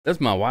That's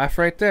my wife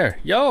right there.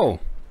 Yo!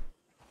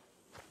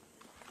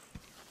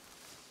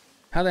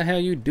 How the hell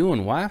you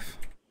doing, wife?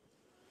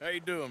 How you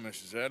doing,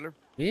 Mrs. Adler?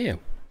 Yeah.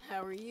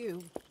 How are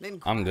you? Been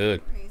I'm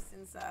good.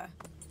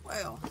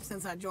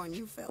 Since I joined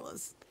you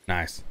fellas.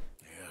 Nice.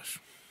 Yes.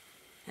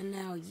 And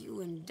now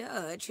you and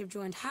Dutch have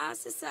joined high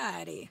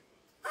society.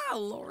 Oh,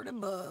 Lord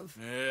above.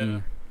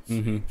 Yeah.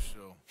 Seems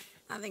so.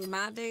 I think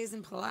my days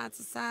in polite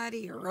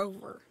society are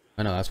over.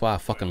 I know, that's why I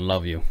fucking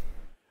love you.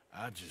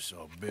 I just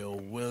saw Bill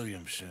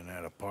Williamson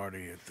at a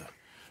party at the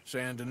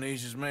San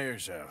Denise's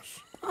mayor's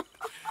house.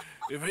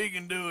 If he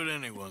can do it,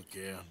 anyone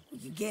can.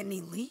 You get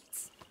any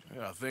leads?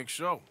 Yeah, I think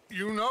so.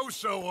 You know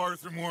so,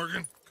 Arthur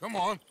Morgan. Come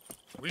on.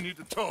 We need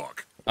to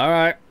talk. All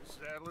right.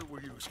 Sadly,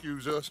 will you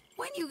excuse us?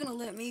 When you gonna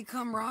let me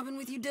come robbing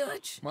with you,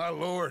 Dutch? My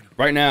lord.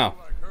 Right now.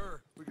 Like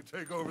her, we could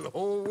take over the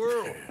whole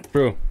world.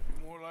 True.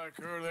 More like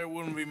her, there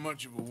wouldn't be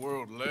much of a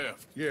world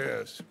left.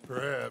 Yes,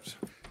 perhaps.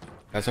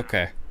 That's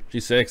okay.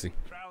 She's sexy.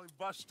 Valley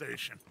bus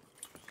station.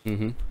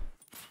 Mm-hmm.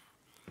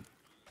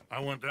 I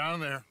went down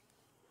there.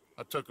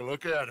 I took a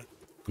look at it.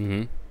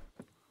 Mm-hmm.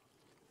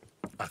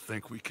 I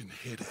think we can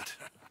hit it.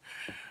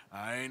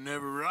 I ain't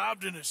never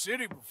robbed in a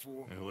city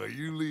before. Well,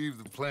 you leave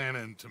the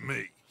planning to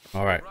me.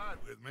 All right. Ride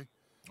with me.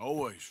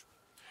 Always.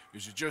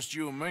 Is it just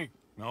you and me?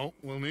 No,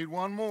 we'll need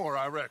one more,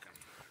 I reckon.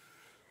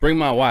 Bring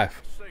my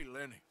wife. Say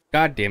Lenny.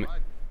 God damn it.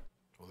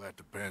 Well, that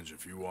depends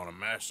if you want a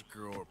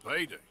massacre or a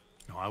payday.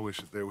 No, I wish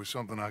that there was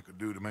something I could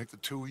do to make the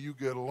two of you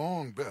get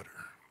along better.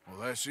 Well,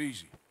 that's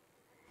easy.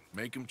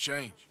 Make him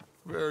change.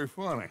 Very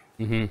funny.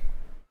 Mm-hmm.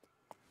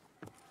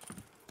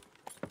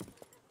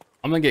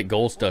 I'm gonna get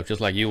gold stuff just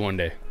like you one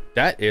day.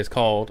 That is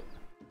called...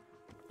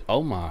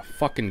 Oh my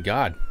fucking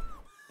god.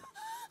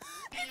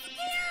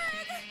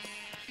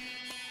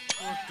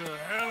 What the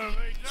hell are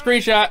they doing?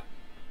 Screenshot!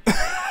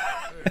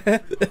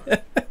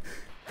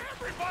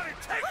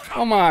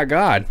 Oh my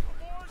god.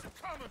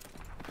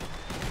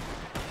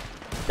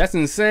 That's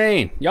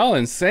insane. Y'all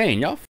insane.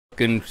 Y'all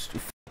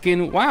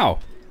fucking wow.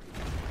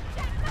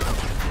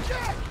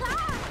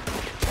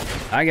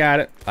 I got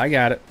it. I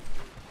got it.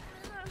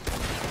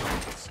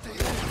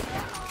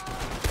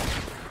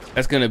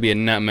 That's gonna be a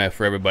nightmare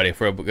for everybody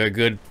for a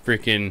good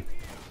freaking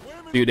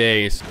few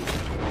days.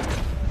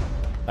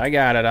 I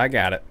got it. I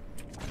got it.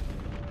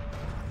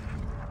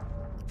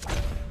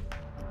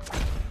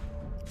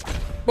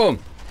 Boom.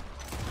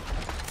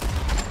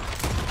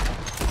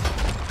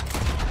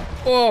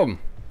 Boom.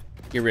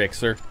 Get wrecked,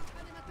 sir.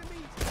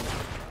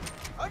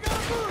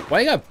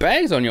 Why you got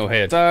bags on your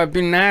head? It'd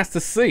be nice to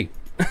see.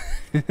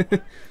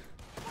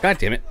 God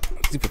damn it.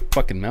 Stupid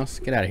fucking mouse.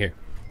 Get out of here.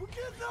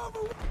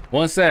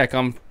 One sec.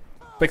 I'm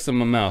fixing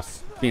my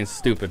mouse. Being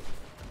stupid.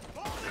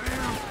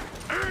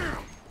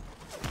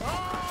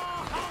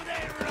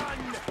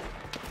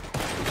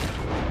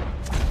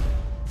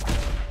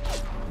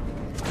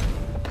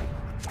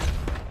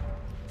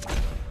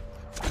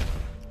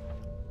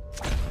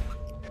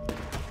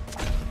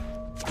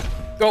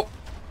 Go.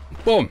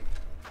 Boom.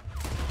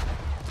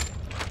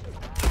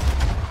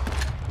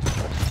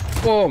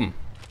 Boom.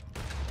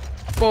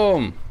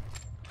 Boom.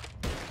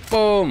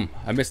 Boom.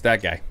 I missed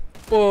that guy.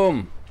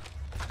 Boom.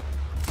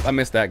 I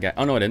missed that guy.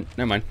 Oh no, I didn't.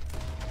 Never mind.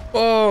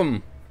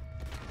 Boom.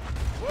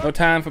 No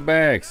time for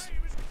bags.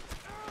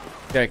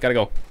 Okay, gotta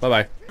go. Bye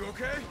bye. You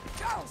okay?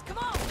 Charles, come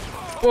on!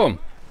 Boom.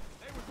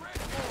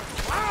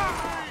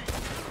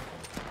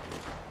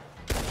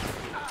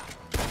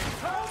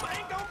 Home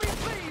ain't gonna be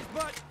pleased,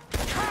 but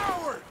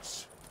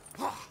cowards!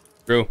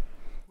 True.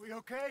 We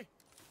okay?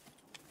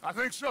 I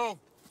think so.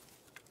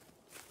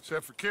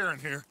 Except for Karen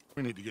here.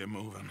 We need to get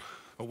moving.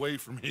 Away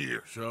from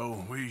here.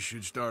 So we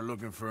should start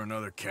looking for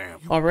another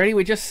camp. Already,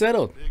 we just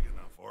settled. Big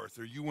enough,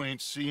 Arthur. You ain't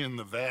seeing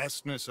the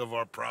vastness of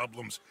our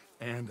problems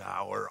and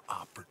our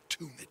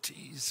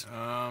opportunities.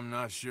 I'm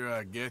not sure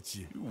I get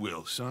you. You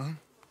will, son.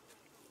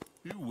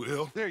 You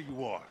will. There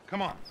you are.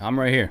 Come on. I'm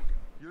right here.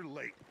 You're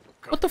late.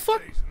 What the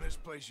fuck? Days in this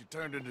place, you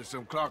turned into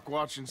some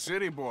clock-watching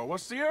city boy.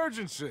 What's the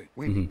urgency?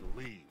 We need to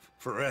leave.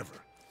 Forever.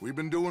 We've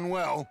been doing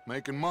well,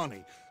 making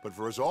money, but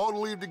for us all to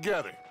leave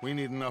together, we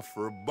need enough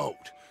for a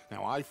boat.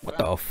 Now, I What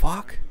found the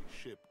fuck? a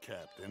ship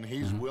captain.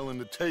 He's willing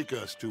to take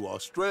us to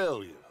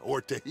Australia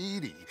or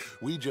Tahiti.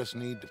 We just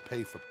need to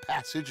pay for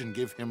passage and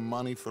give him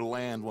money for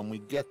land when we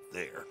get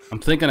there. I'm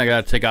thinking I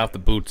gotta take off the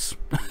boots.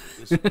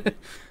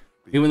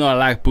 Even though I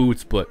like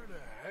boots, but Where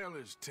the hell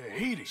is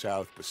Tahiti?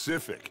 South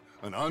Pacific,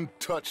 an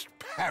untouched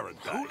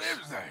paradise. Who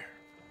lives there?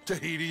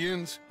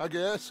 Tahitians, I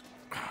guess.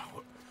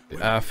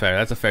 fair.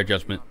 That's a fair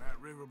judgment. On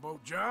that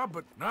riverboat job,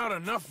 but not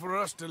enough for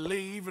us to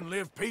leave and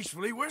live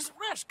peacefully. Where's the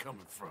rest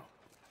coming from?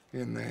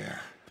 In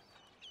there.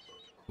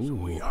 Ooh.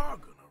 We are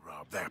gonna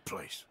rob that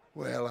place.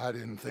 Well, I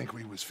didn't think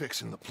we was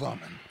fixing the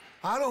plumbing.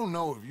 I don't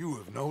know if you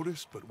have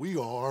noticed, but we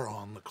are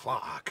on the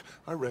clock.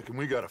 I reckon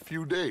we got a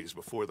few days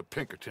before the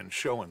Pinkerton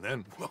show, and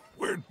then, well,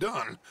 we're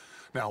done.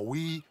 Now,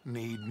 we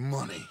need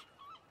money.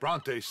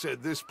 Bronte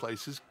said this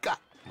place has got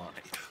money.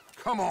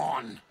 Come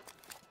on.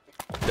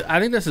 I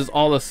think this is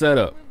all a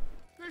setup.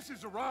 They This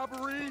is a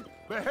robbery.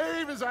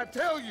 Behave as I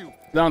tell you.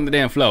 Down the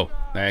damn floor.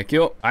 Thank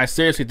you. I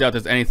seriously doubt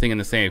there's anything in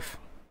the safe.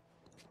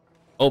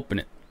 Open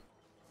it.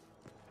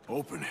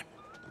 Open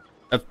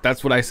it.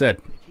 That's what I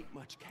said. Keep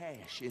much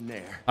cash in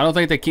there. I don't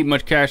think they keep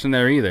much cash in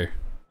there either.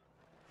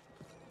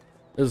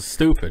 This is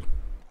stupid.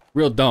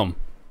 Real dumb.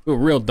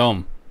 Real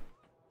dumb.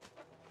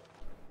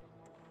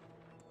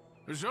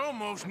 There's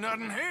almost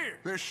nothing here.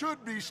 There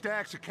should be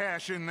stacks of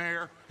cash in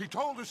there. He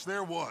told us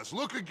there was.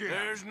 Look again.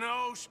 There's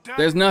no stuff.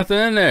 There's nothing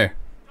in there.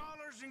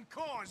 Dollars and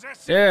coins.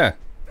 That's it. Yeah.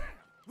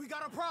 We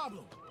got a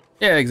problem.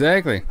 Yeah,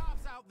 exactly.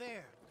 Cops out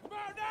there. Come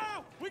on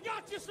now. We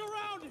got you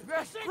surrounded.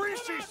 That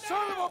greasy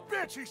son of a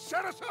bitch. He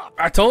set us up.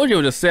 I told you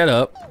it was a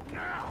setup.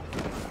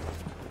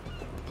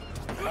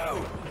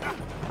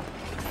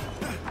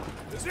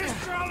 Does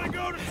this trolley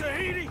go to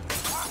Tahiti? I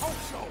hope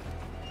so.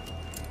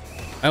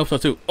 I hope so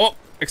too. Oh,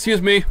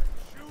 excuse me. Shoot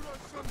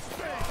us some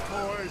steak,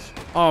 boys.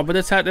 Oh, but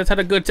that's had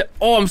a good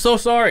oh, I'm so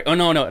sorry. Oh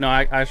no,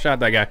 I shot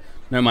that guy.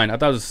 Never mind. I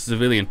thought it was a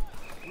civilian.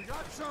 We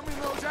got some in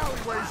those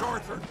alleyways,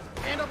 Arthur.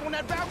 Stand up on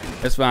that balcony.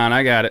 It's fine.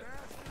 I got it.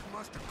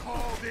 Must have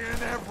called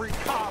in every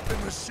cop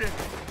in the city.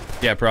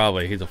 Yeah,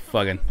 probably. He's a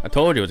fucking. I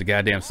told you it was a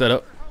goddamn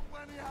setup.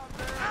 Plenty out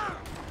there.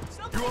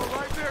 You all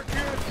right there,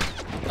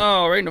 kid?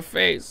 Oh, right in the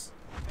face.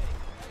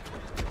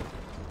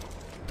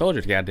 Told you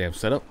it's a goddamn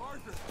setup.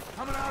 Arthur,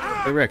 coming out of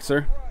Hey, Rick,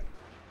 sir.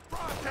 the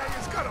Broadway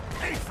is gonna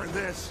pay for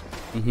this.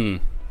 Mm-hmm.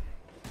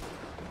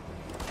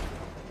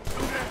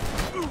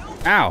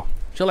 Ow.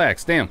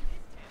 Chillax. Damn.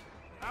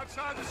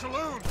 Outside the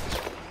saloon.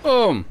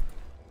 Boom.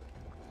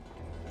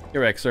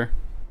 You're Rick, sir.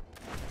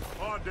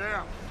 Oh,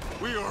 damn.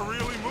 We are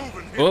really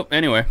moving here. Oh,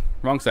 anyway.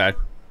 Wrong side.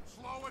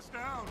 Slow us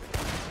down.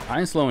 I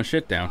ain't slowing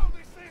shit down. Slow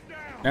this thing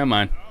down. Never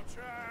mind. I'll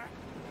try.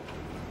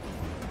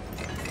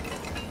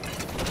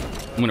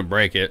 I'm gonna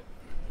break it.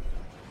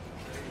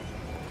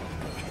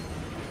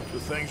 The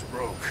thing's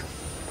broke.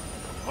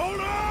 Hold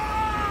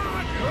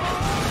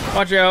on!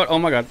 Watch out. Oh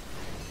my god.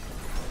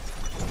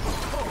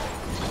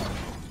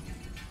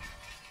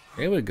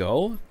 There we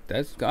go.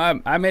 That's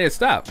I made it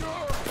stop.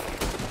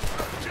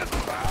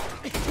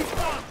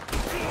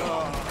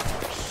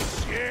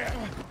 Shit.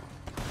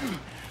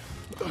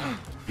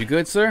 You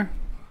good, sir?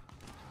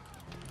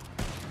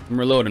 I'm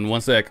reloading.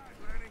 1 sec.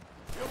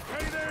 You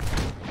okay there?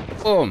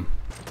 Boom.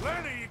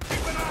 Lenny, you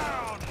keep an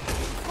eye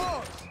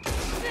on.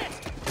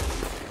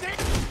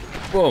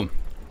 Boom.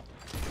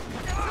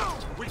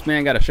 This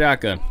man got a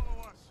shotgun.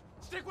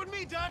 Stick with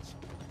me, Dutch.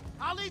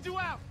 I'll lead you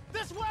out.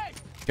 This way.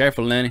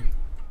 Careful, Lenny.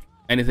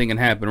 Anything can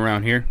happen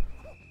around here.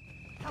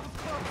 That was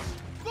close.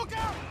 Look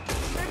out.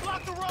 They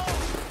blocked the road.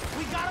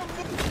 We got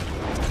them.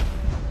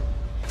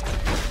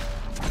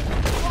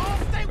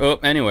 Oh,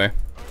 anyway.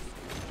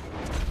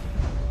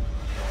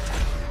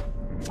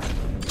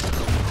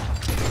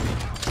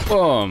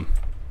 Boom.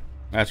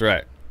 That's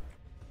right.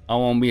 I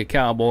want to be a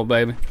cowboy,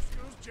 baby.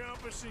 Schools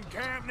jump us in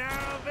camp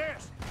now.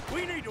 This.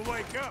 We need to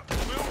wake up.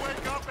 We'll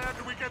wake up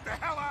after we get the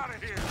hell out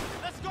of here.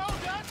 Let's go,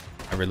 Dutch.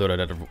 I reloaded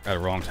at the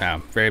wrong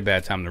time. Very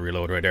bad time to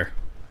reload right there.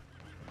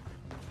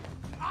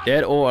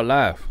 Dead or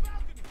alive.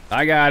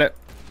 I got it.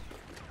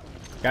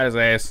 Got his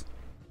ass.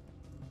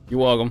 You're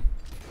welcome.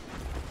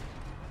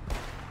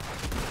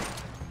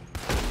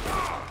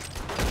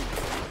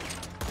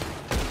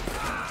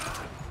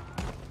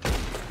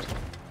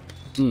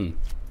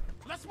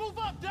 Let's move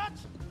up, Dutch.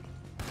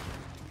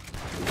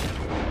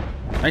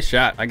 Nice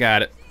shot. I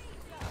got it.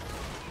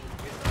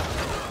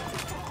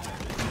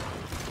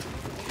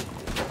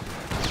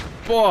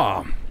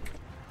 Boom.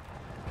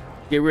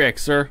 Get wrecked,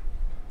 sir.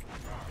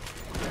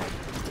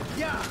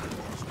 Yeah.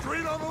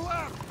 Street on the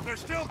left. They're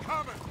still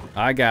coming.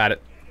 I got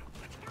it.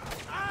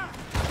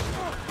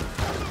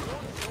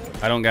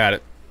 I don't got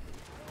it.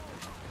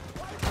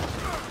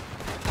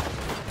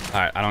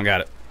 Alright, I don't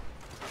got it.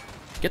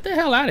 Get the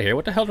hell out of here.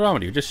 What the hell's wrong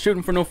with you? Just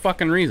shooting for no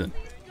fucking reason.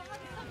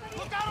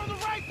 Look out on the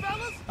right,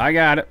 fellas. I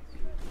got it.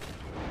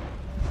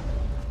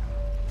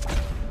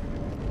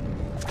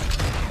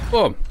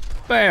 Boom.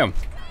 Bam.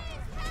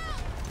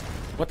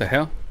 What the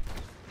hell?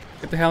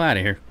 Get the hell out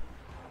of here.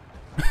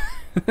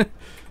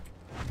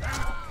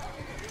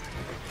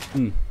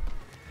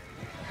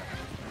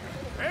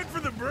 Head for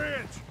the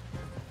bridge.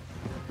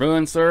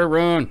 Run, sir,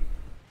 run.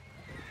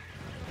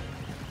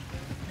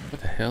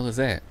 What the hell is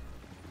that?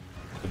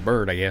 The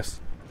bird, I guess.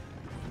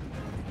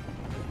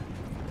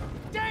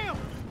 Damn.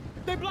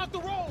 They blocked the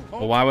road.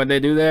 Well, why would they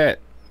do that?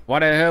 Why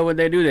the hell would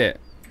they do that?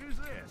 Who's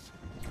this?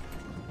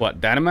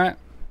 What, dynamite?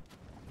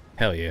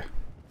 Hell yeah.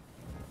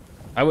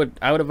 I would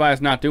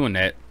advise not doing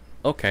that.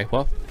 Okay,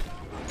 well.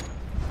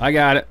 I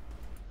got it.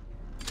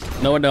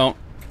 No, I don't.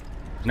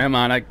 Never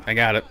mind, I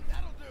got it.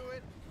 That'll do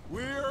it.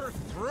 We're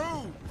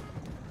through.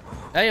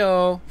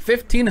 Heyo,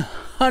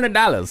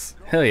 $1,500.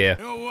 Hell yeah.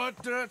 You know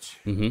what, Dutch?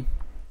 Mm-hmm.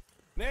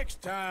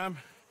 Next time,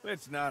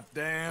 let's not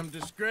damn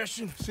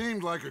discretion.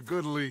 Seemed like a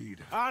good lead.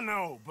 I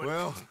know, but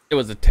Well, It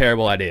was a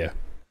terrible idea.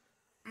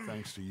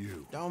 thanks to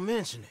you. Don't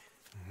mention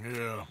it.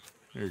 yeah,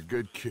 You're a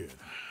good kid.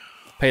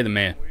 Pay the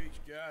man. we each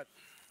got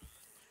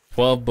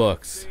 12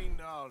 bucks.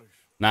 $15.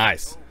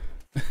 Nice.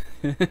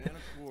 And a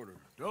quarter.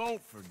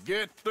 Don't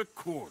forget the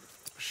quarter.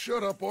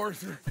 Shut up,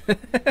 Arthur.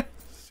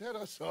 Set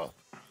us up.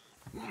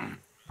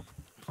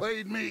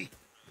 Played me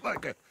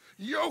like a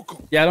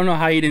yokel. Yeah, I don't know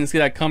how you didn't see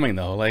that coming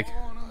though. Like,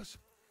 On us.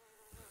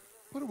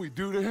 What do we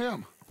do to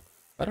him?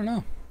 I don't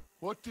know.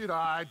 What did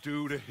I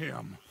do to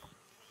him?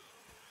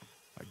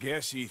 I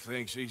guess he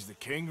thinks he's the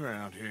king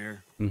around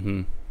here.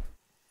 Mm-hmm.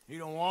 He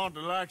don't want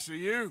the likes of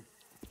you.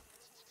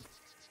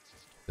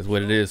 That's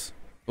what it is.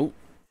 Oh,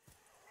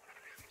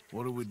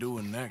 What are we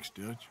doing next,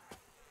 Dutch?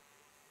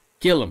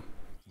 kill him.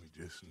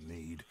 We just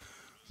need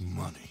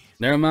money.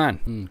 Never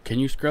mind. Can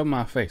you scrub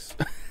my face,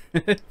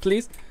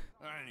 please?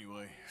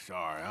 Anyway,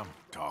 sorry, I'm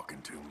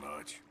talking too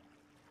much.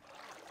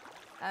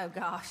 Oh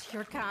gosh,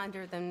 you're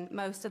kinder than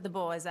most of the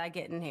boys I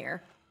get in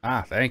here.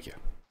 Ah, thank you.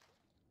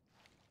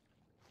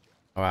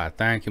 All right,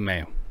 thank you,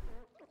 ma'am.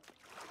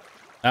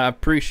 I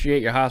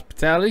appreciate your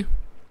hospitality.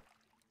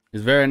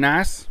 It's very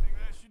nice. I think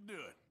that should do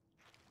it.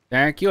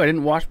 Thank you. I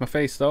didn't wash my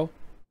face though.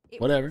 It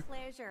Whatever. was a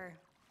pleasure.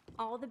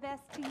 All the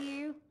best to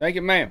you. Thank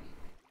you, ma'am.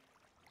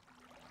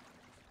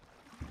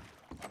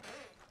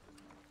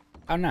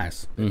 How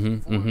nice.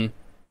 Mm-hmm. Mm-hmm.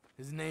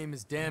 His name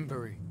is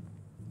Danbury.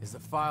 There's the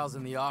files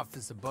in the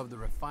office above the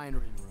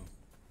refinery room.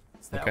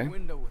 It's that Okay.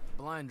 window with the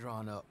blind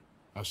drawn up.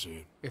 I see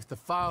it. If the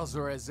files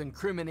are as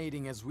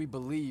incriminating as we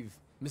believe,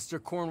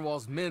 Mr.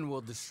 Cornwall's men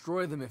will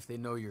destroy them if they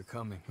know you're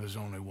coming. There's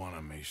only one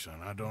of me,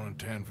 son. I don't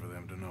intend for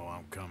them to know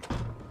I'm coming.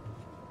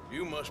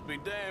 You must be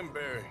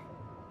Danbury.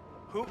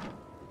 Who?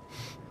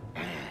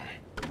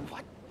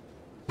 What?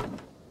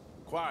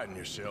 Quieten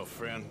yourself,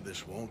 friend.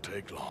 This won't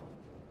take long.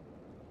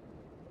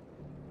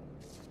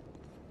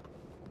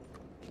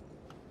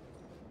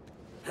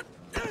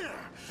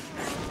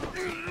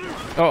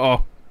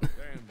 Uh-oh.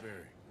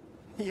 Danbury,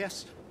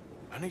 Yes.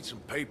 I need some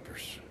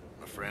papers,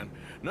 my friend.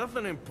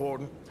 Nothing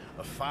important.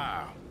 A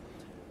file.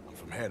 I'm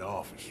from head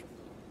office.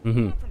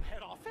 Mm-hmm. From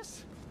head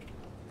office?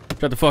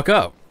 Shut the fuck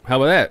up. How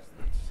about that?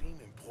 Seem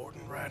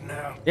important right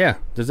now? Yeah.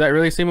 Does that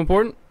really seem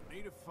important?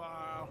 Need a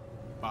file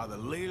by the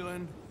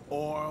Leland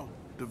Oil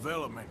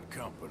Development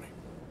Company.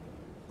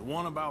 The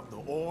one about the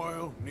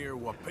oil near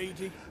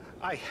Wapiti?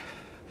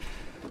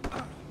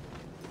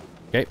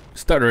 Okay.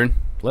 Stuttering.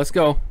 Let's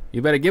go.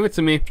 You better give it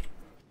to me.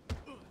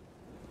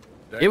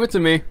 Give it to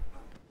me.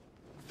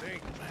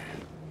 Think,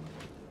 man.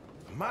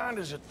 A mind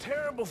is a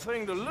terrible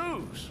thing to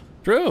lose.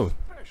 True.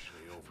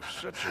 Especially over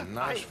such a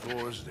nice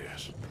floor as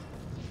this.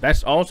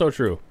 That's also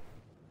true.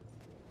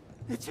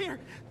 It's here.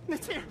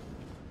 It's here.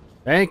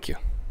 Thank you.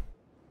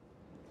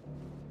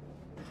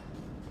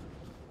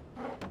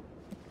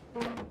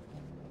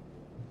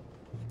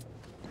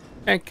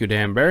 Thank you,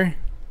 Danbury.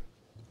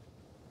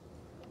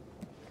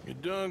 You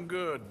done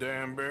good,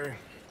 Danbury.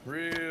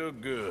 Real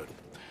good.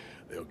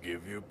 They'll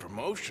give you a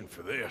promotion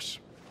for this.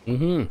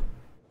 Mm-hmm.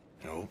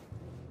 No,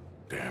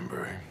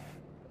 Danbury.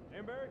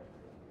 Danbury?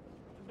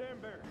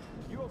 Danbury,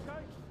 you okay?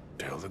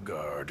 Tell the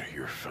guard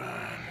you're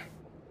fine.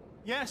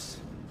 Yes.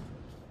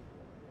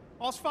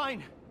 All's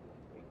fine.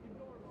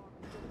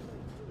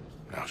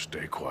 Now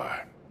stay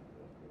quiet.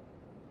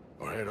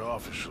 Or head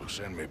office will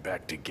send me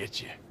back to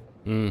get you.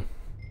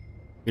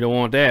 You don't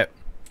want that.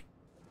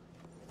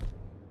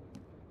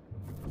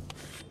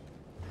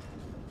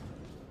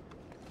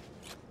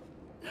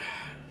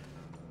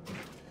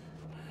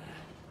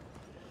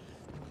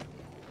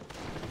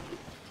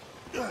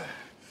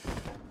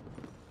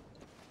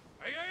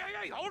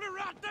 Hey, hold it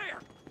right there.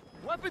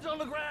 Weapons on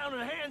the ground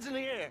and hands in the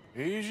air.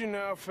 Easy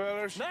now,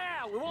 fellas.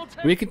 Now, we won't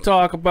take... We can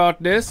talk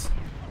about this.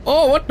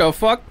 Oh, what the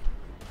fuck?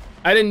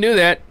 I didn't do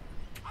that.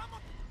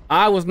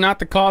 I was not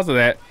the cause of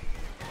that.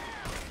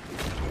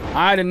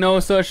 I did no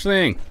such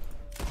thing.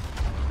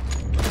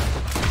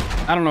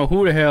 I don't know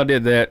who the hell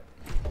did that.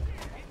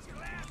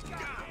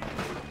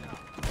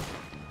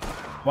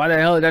 Why the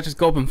hell did that just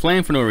go up in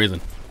flame for no reason?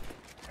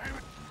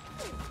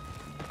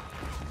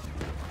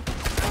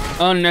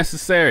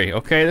 Unnecessary,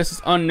 okay? This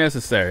is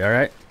unnecessary,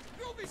 alright?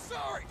 You'll be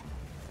sorry.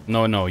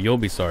 No, you'll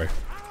be sorry.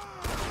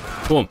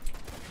 Boom.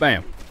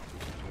 Bam.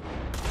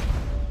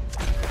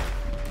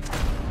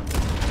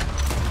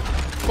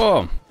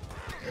 Boom.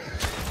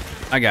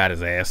 I got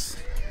his ass.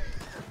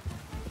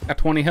 Got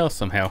 20 health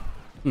somehow.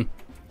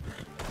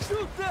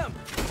 Shoot them.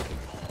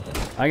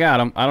 I got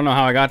him. I don't know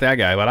how I got that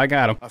guy, but I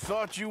got him. I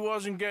thought you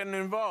wasn't getting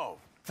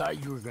involved.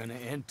 Thought you were gonna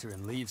enter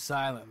and leave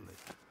silently.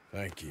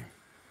 Thank you.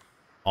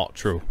 Oh,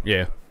 true.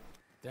 Yeah.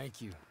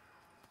 Thank you.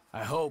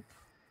 I hope.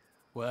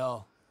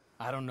 Well,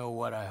 I don't know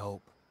what I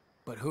hope.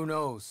 But who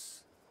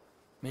knows?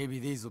 Maybe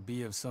these will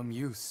be of some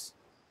use.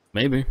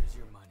 Maybe. Here's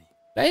your money.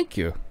 Thank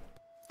you.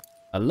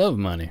 I love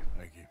money.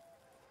 Thank you.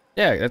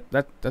 Yeah,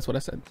 that's what I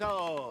said.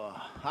 So,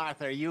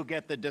 Arthur, you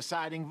get the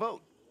deciding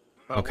vote.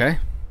 Okay.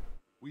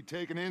 We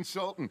take an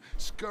insult and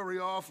scurry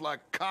off like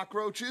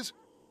cockroaches?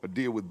 Or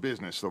deal with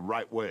business the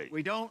right way?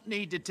 We don't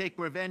need to take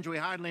revenge. We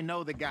hardly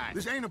know the guy.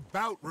 This ain't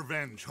about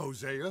revenge,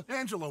 Hosea.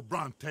 Angelo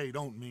Bronte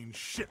don't mean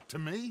shit to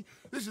me.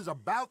 This is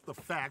about the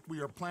fact we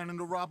are planning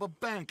to rob a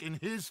bank in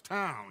his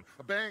town.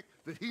 A bank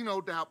that he no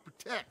doubt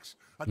protects.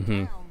 A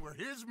town where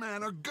his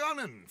men are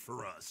gunning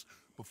for us.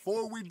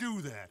 before we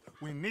do that,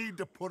 we need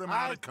to put him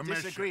out I of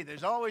commission. disagree.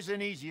 There's always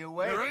an easier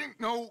way. There ain't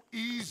no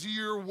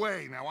easier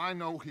way. Now, I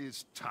know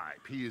his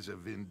type. He is a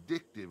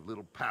vindictive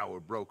little power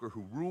broker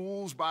who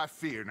rules by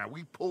fear. Now,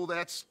 we pull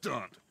that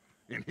stunt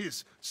in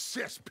his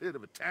cesspit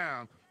of a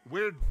town,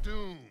 we're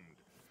doomed.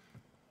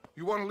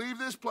 You want to leave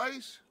this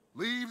place?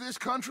 Leave this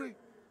country?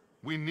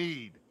 We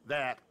need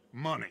that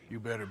money. You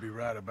better be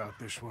right about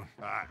this one.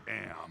 I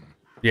am.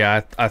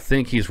 Yeah, I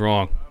think he's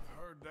wrong. I've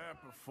heard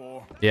that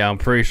before. Yeah, I'm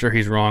pretty sure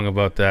he's wrong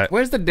about that.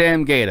 Where's the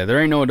damn gator? There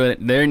ain't no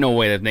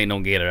way that ain't no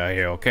gator out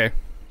here, okay?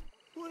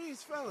 Who are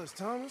these fellas,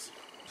 Thomas?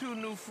 Two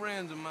new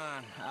friends of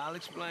mine. I'll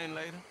explain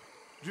later.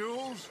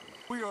 Jules,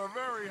 we are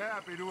very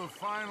happy to have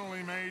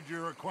finally made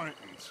your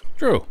acquaintance.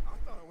 True.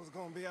 I thought I was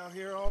gonna be out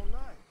here all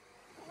night.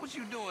 What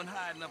you doing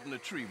hiding up in the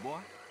tree, boy?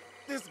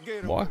 This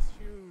gator What? was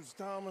huge,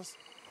 Thomas.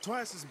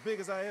 Twice as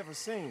big as I ever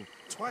seen.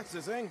 Twice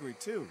as angry,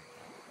 too.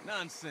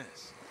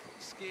 Nonsense.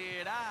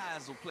 Scared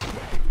eyes will play.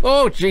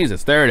 Oh,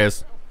 Jesus, there it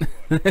is.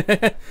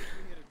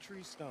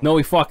 No,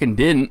 he fucking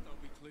didn't.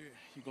 Be clear.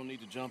 You're gonna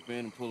need to jump in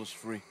and pull us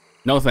free.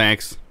 No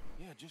thanks.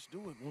 Yeah, just do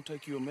it. Won't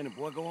take you a minute,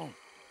 boy. Go on.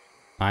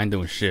 I ain't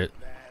doing shit.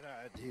 Bad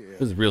idea.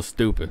 This is real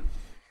stupid.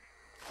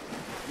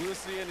 You'll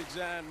see any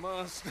giant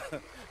monster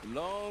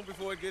long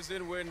before it gets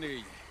anywhere near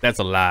you. That's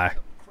a lie.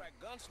 Crack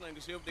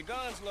gunslingers here with their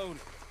guns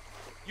loaded.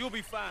 You'll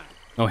be fine.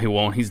 No, he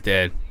won't. He's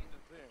dead.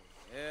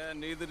 Yeah,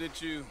 neither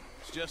did you.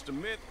 It's just a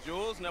myth,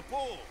 Jules. Now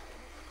pull.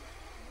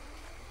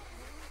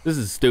 This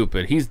is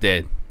stupid. He's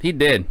dead. He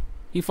dead.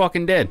 He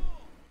fucking dead.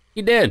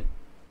 He dead.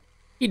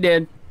 He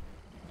dead.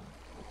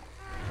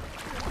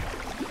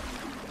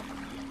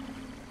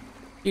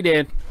 He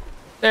dead.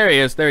 There he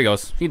is. There he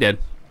goes. He dead.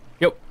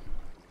 Yep.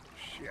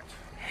 Shit.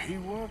 He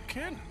weren't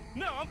kidding.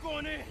 No, I'm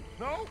going in.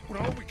 No,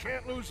 we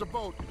can't lose the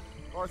boat.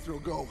 Arthur will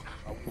go.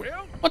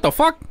 Well, What the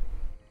fuck?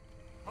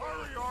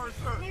 Hurry,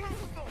 Arthur.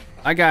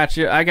 I got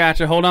you. I got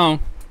you. Hold on.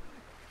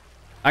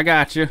 I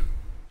got you.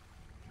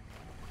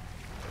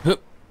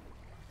 Hup.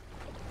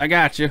 I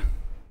got you.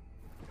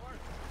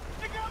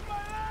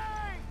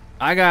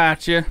 I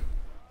got you.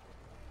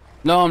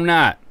 No, I'm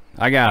not.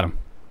 I got him.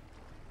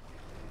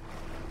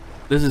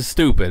 This is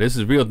stupid. This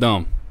is real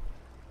dumb.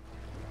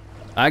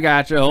 I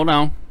got you. Hold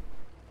on.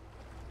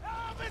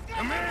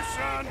 come here,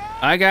 son.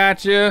 I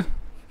got you.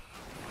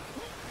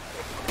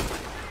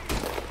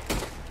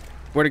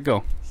 Where'd it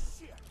go?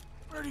 Shit.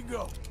 Where'd he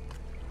go?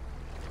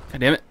 God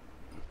damn it.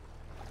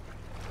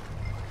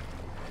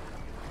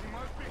 He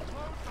must be close,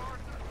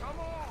 Arthur. Come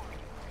on.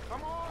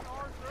 Come on,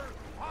 Arthur.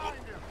 Find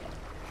him.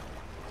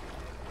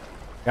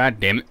 God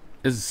damn it.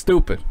 This is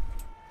stupid.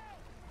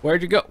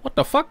 Where'd you go? What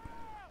the fuck?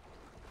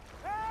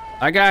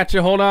 I got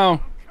you. Hold on.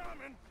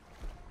 Coming.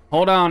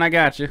 Hold on. I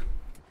got you.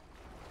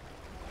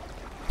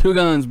 Two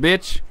guns,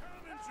 bitch.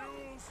 Coming,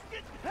 Jules.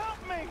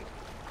 Help me!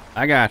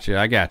 I got you.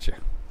 I got you.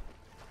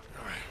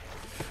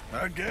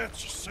 I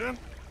got you, son.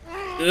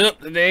 Up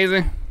the daisy.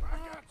 I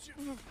got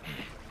you.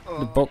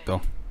 The boat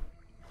though.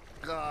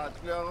 God,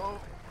 no.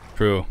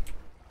 True.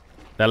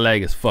 That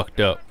leg is fucked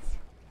up.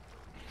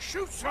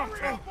 Shoot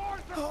something.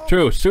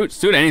 True.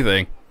 Shoot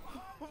anything.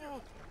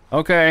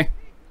 Okay.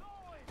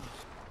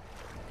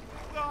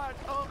 God,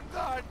 oh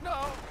God,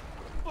 no!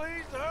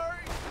 Please hurry!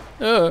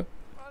 Uh.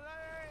 My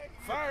leg!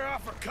 Fire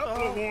off a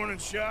couple of warning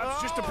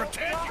shots just to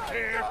pretend you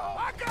care.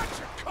 I got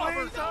you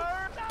covered. Please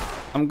hurry!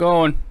 I'm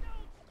going.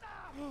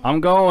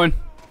 I'm going.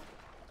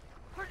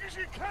 Quick as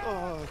you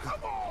can.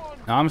 Come on.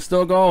 I'm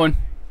still going.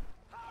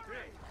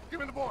 Give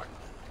me the boy.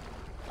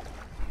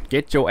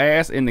 Get your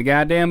ass in the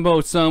goddamn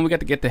boat, son. We got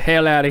to get the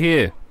hell out of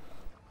here.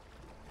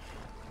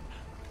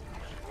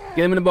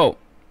 Get him in the boat.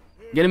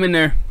 Get him in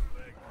there.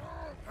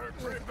 Hurt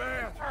pretty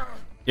bad.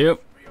 Yep.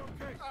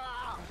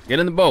 Get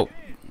in the boat.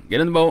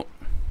 Get in the boat.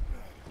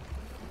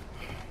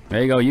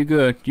 There you go. You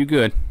good. You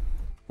good.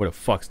 Where the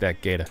fuck's that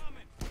gator?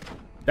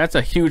 That's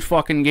a huge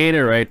fucking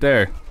gator right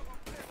there.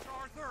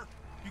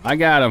 I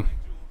got him.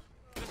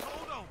 Just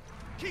hold on.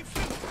 Keep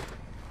shooting.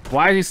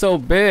 Why is he so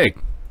big?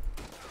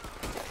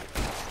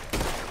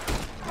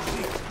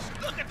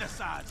 Look at the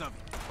size of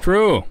it.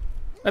 True.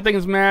 That thing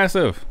is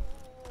massive.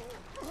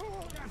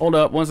 Hold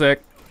up. One sec.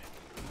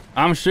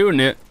 I'm shooting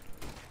it.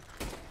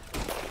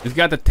 It's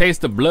got the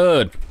taste of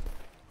blood.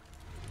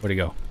 Where'd he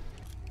go?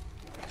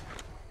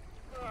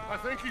 I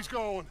think he's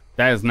going.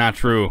 That is not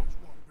true.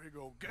 Big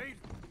old gator.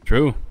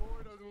 True.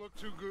 Boy doesn't look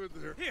too good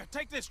there. Here,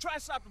 take this. Try to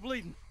stop the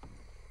bleeding.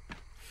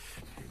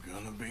 You're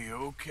gonna be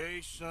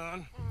okay,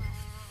 son.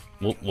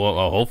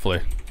 Well,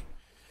 hopefully.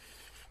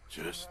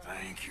 Just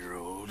thank your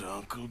old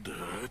Uncle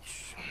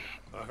Dutch.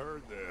 I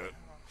heard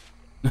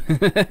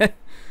that.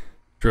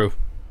 True.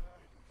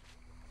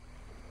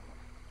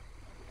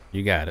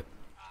 You got it.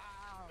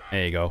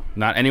 There you go.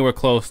 Not anywhere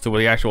close to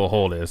where the actual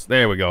hole is.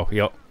 There we go.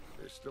 Yep.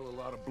 There's still a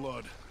lot of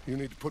blood. You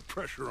need to put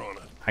pressure on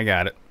it. I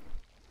got it.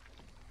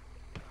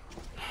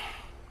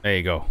 There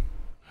you go.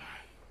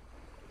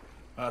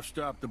 I've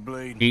stopped the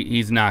bleeding.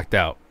 He's knocked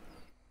out.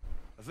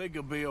 I think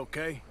he'll be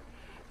okay.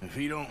 If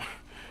he don't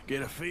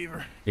get a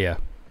fever, Yeah.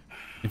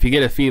 If you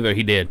get a fever,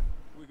 he did.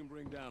 We can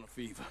bring down a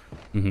fever.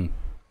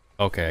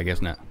 Okay, I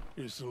guess not.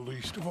 It's the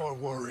least of our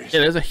worries. Yeah,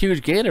 there's a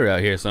huge gator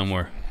out here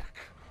somewhere.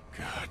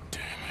 God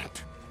damn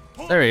it.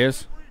 There he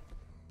is.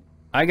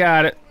 I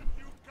got it.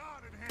 You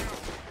got it, Ham.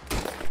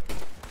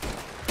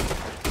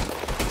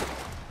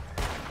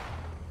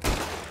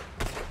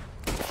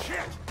 Shit!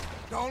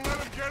 Don't let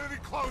him get any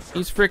closer.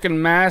 He's freaking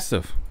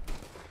massive.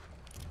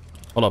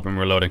 Hold up, I'm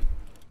reloading.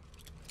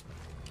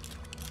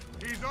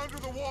 He's under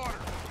the water,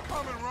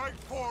 coming right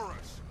for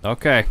us.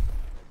 Okay.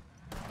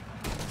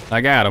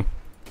 I got him.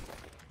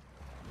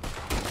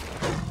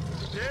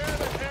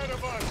 Dead ahead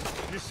of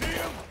us. You see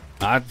him?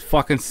 I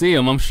fucking see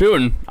him. I'm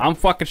shooting. I'm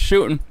fucking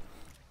shooting.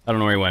 I don't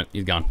know where he went.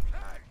 He's gone. Hey,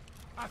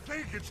 I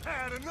think it's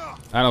had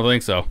enough. I don't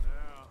think so.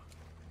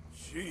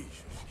 Jesus,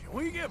 can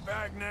we get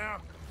back now?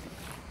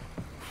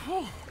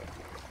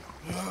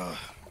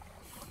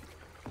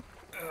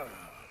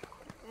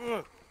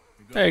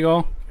 There you go.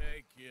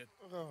 Okay, kid.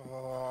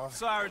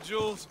 Sorry,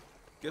 Jules.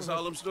 Guess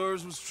all them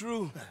stories was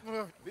true.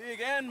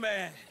 Big and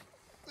mad.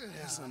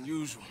 That's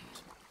unusual.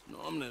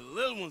 Normally the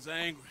little ones are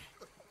angry.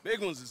 Big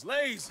ones is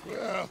lazy.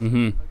 Well,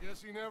 Mm-hmm. I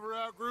guess he never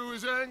outgrew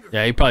his anger.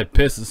 Yeah, he probably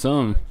pissed at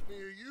some. Thanks me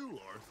or you,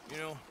 Arthur. You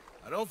know,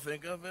 I don't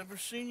think I've ever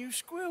seen you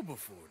squeal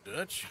before,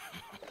 Dutch.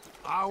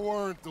 I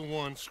weren't the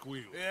one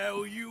squealing. Yeah,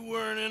 well, you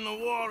weren't in the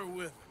water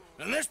with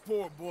him. And this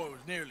poor boy was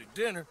nearly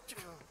dinner.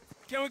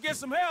 Can we get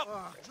some help?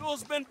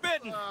 Jules been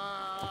bitten.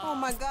 Oh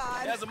my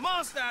God. There's a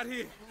monster out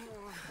here.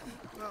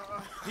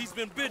 He's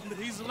been bitten, but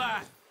he's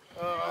alive.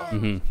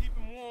 Mm-hmm. Keep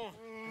him warm.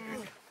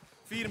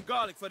 Feed him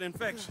garlic for the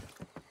infection.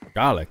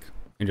 Garlic.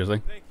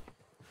 Interesting. Thank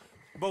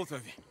you. Both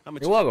of you. I'm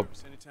at You're your welcome.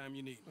 service anytime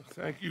you need.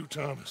 Thank you,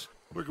 Thomas.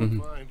 We're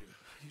gonna find you.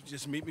 You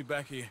just meet me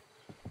back here.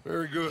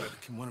 Very good.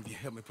 Can one of you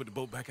help me put the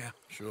boat back out?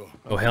 Sure.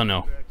 Oh, hell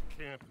no. Back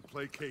to camp and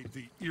placate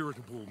the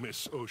irritable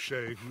Miss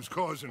O'Shea, who's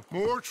causing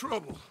more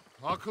trouble.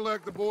 I'll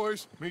collect the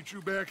boys. Meet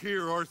you back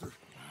here, Arthur.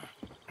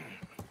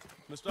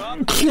 Mr.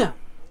 Arthur?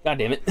 God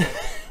damn it.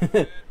 Bad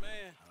man.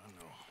 I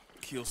know.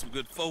 Killed some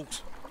good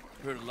folks.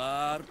 Hurt a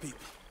lot of people.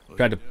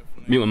 Tried to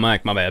mute my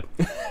mic. My bad.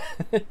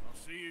 I'll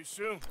see you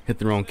soon. Hit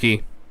the wrong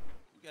key.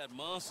 We got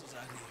monsters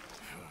out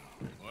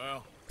here.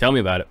 Well, Tell me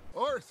about it.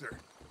 Arthur,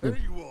 there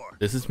you are.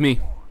 This is me.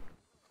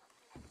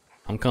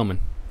 I'm coming.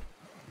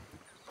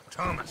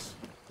 Thomas,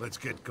 let's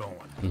get going.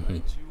 Mm-hmm.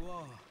 You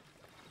are.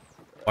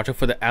 Watch out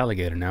for the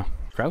alligator now.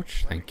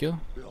 Crouch. Thank you.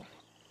 Bill,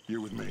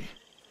 you're with me.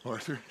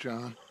 Arthur,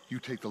 John, you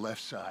take the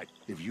left side.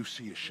 If you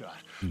see a shot,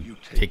 you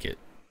Take it.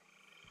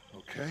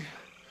 Okay?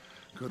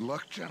 Good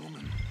luck,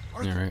 gentlemen.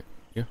 All right.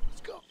 Yeah.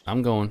 Let's go.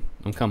 I'm going.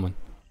 I'm coming.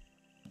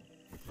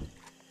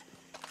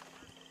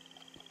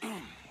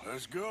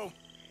 let's go.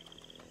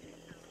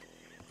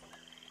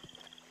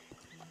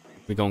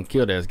 We gonna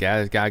kill this guy.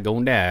 This guy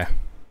gonna die.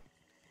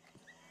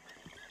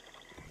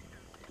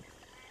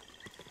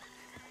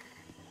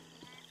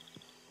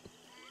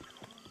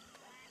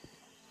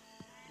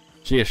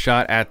 See a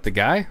shot at the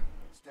guy?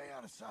 Stay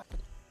out of sight.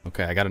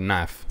 Okay, I got a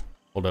knife.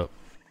 Hold up.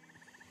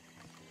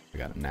 I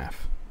got a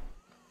knife.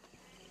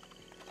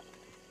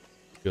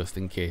 Just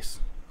in case.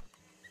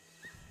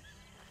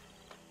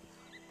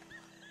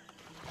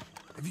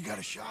 Have you got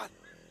a shot?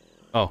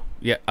 Oh,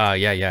 yeah,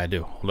 yeah, I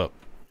do. Hold up.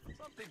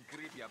 Something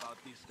creepy about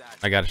this statue.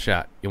 I got a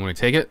shot. You want me to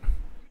take it?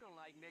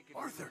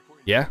 Arthur,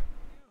 Yeah?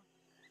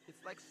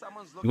 it's like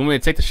someone's You looking. want me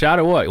to take the shot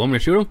or what? You want me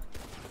to shoot him?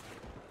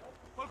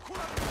 Rain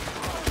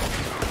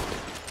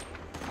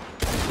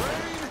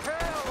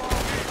hell on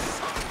these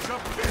sons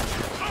of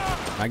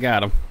bitches! I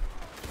got him.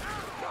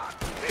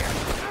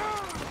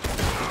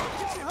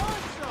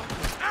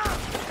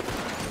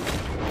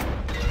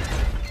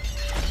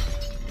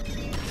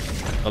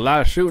 A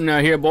lot of shooting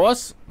out here,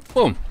 boss.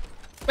 Boom.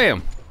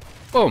 Bam.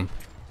 Boom.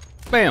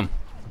 Bam.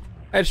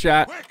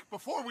 Headshot. Quick,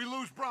 before we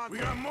lose Bronco. We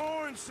got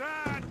more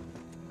inside.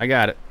 I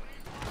got it.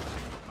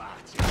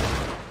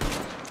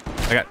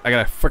 I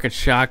got a freaking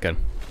shotgun.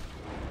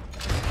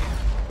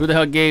 Who the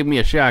hell gave me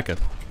a shotgun?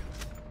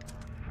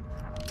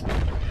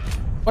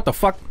 What the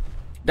fuck?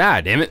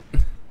 Die, damn it.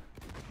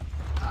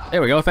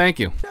 There we go, thank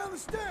you. Down the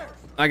stairs.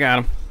 I got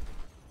him.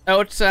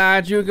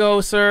 Outside you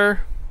go, sir.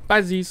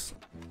 Buzzies.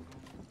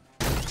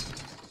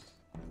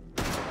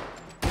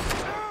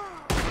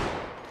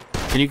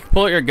 Can you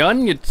pull out your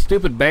gun, you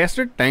stupid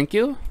bastard? Thank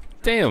you.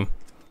 Damn.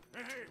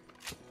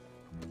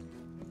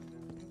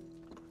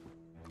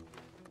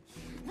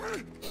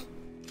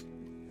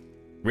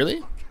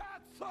 Really?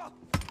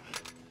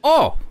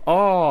 Oh!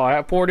 Oh,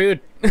 that poor dude.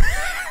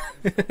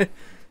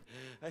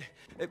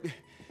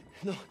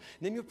 No,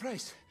 name your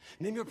price.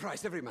 Name your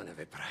price. Every man have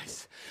a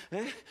price.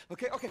 Eh?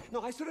 Okay, okay.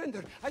 No, I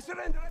surrender. I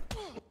surrender.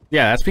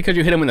 Yeah, that's because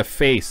you hit him in the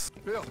face.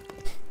 Bill.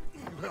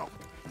 Bill.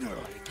 You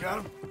got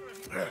him?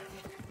 There.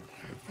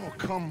 Oh,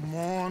 come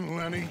on,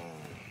 Lenny.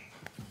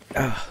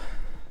 All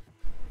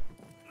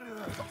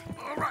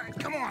right,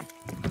 come on.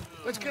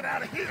 Let's get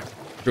out of here.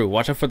 Drew,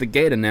 watch out for the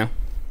gator now.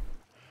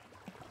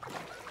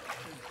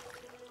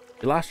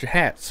 You lost your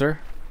hat, sir.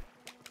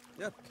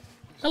 Yep.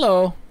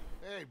 Hello.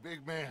 Hey,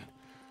 big man.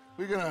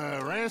 We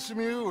gonna ransom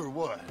you or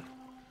what?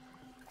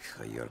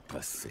 You're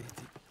pathetic.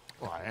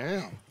 Well, I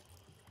am.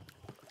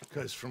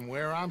 Because from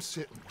where I'm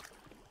sitting,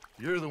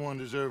 you're the one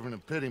deserving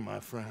of pity, my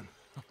friend.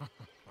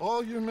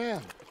 All your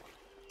men,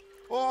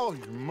 all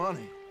your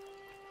money,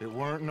 it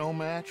weren't no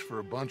match for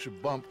a bunch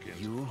of bumpkins.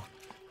 You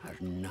are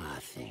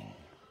nothing.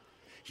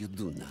 You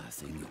do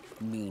nothing.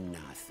 You mean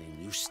nothing.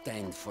 You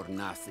stand for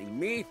nothing.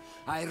 Me,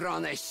 I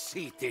run a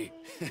city.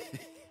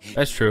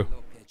 That's true. If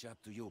I catch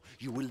up to you,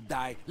 you will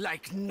die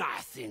like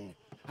nothing.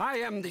 I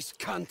am this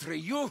country.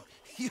 You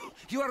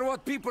are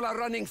what people are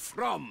running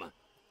from.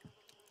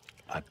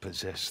 I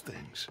possess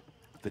things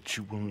that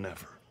you will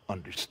never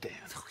understand.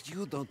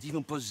 You don't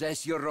even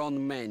possess your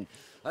own men.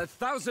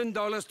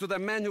 $1,000 to the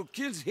man who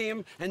kills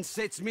him and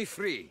sets me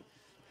free.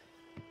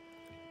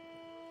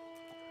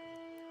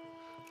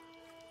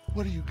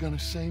 What are you gonna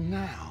say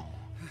now?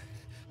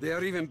 They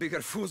are even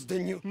bigger fools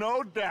than you.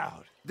 No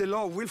doubt. The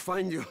law will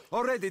find you.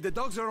 Already, the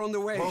dogs are on the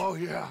way. Oh,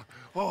 yeah.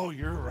 Oh,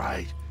 you're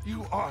right.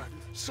 You are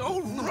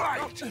so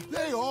right.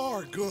 They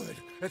are good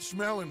at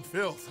smelling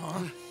filth,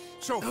 huh?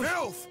 So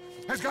filth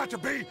has got to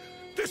be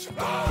disposed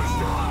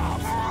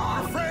of.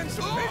 Our friends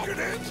the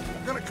Pinkertons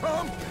are gonna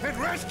come and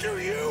rescue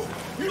you,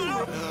 you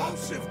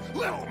repulsive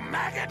little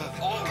maggot.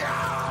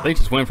 They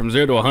just went from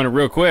 0 to 100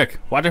 real quick.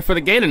 Watch out for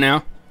the gator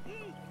now.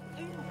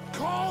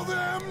 Call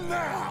them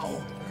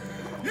now.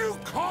 You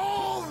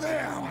call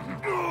them.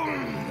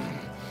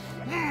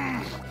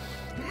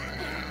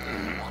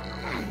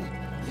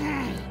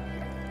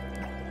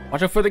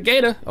 Watch out for the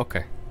gator.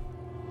 Okay.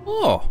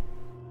 Oh.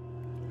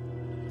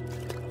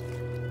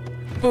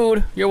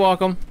 Food. You're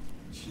welcome.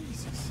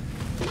 Jesus.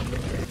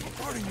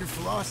 Part of your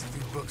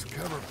philosophy books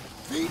cover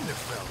feeding a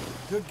fella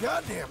to a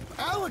goddamn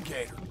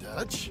alligator,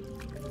 Dutch.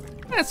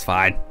 That's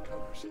fine.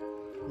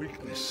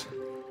 Weakness.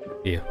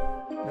 Yeah.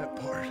 That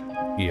part.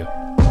 Yeah.